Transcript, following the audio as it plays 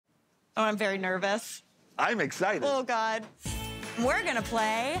Oh, I'm very nervous. I'm excited. Oh, God. We're gonna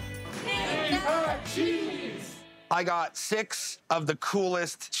play. Cheese. I got 6 of the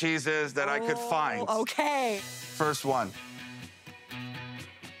coolest cheeses that I could find. Okay. First one.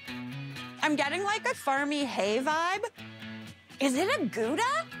 I'm getting like a farmy hay vibe. Is it a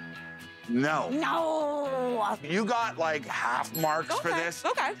Gouda? No. No. You got like half marks for Okay, this.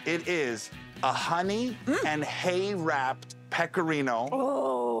 okay. It is a honey and hay wrapped pecorino.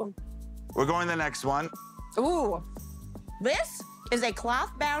 Oh. We're going to the next one. Ooh. This is a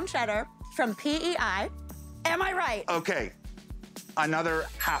cloth-bound cheddar from PEI. Am I right? Okay. Another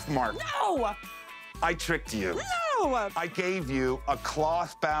half mark. No. I tricked you. No. I gave you a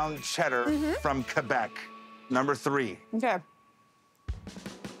cloth-bound cheddar from Quebec. Number 3. Okay.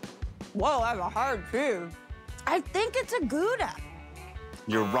 Whoa, that's a hard cheese. I think it's a Gouda.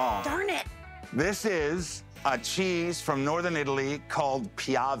 You're wrong. Darn it. This is a cheese from northern Italy called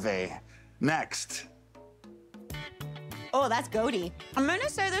Piave. Next. Oh, that's goaty. I'm gonna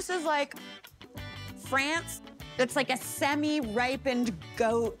say this is like France. It's like a semi-ripened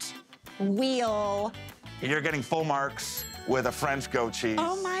goat wheel. You're getting full marks with a French goat cheese.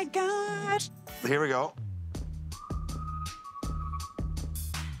 Oh my gosh. Here we go.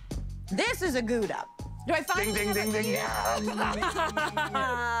 This is a Gouda. Do I finally Ding, ding, ding, ding. Yeah.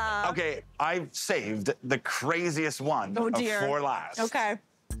 Okay, I've saved the craziest one Oh, dear. for last. Okay.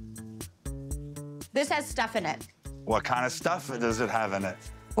 This has stuff in it. What kind of stuff does it have in it?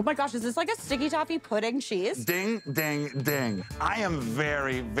 Oh my gosh, is this like a sticky toffee pudding cheese? Ding, ding, ding. I am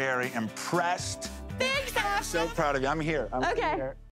very, very impressed. Thanks, Ashley. So proud of you. I'm here. I'm Okay. here.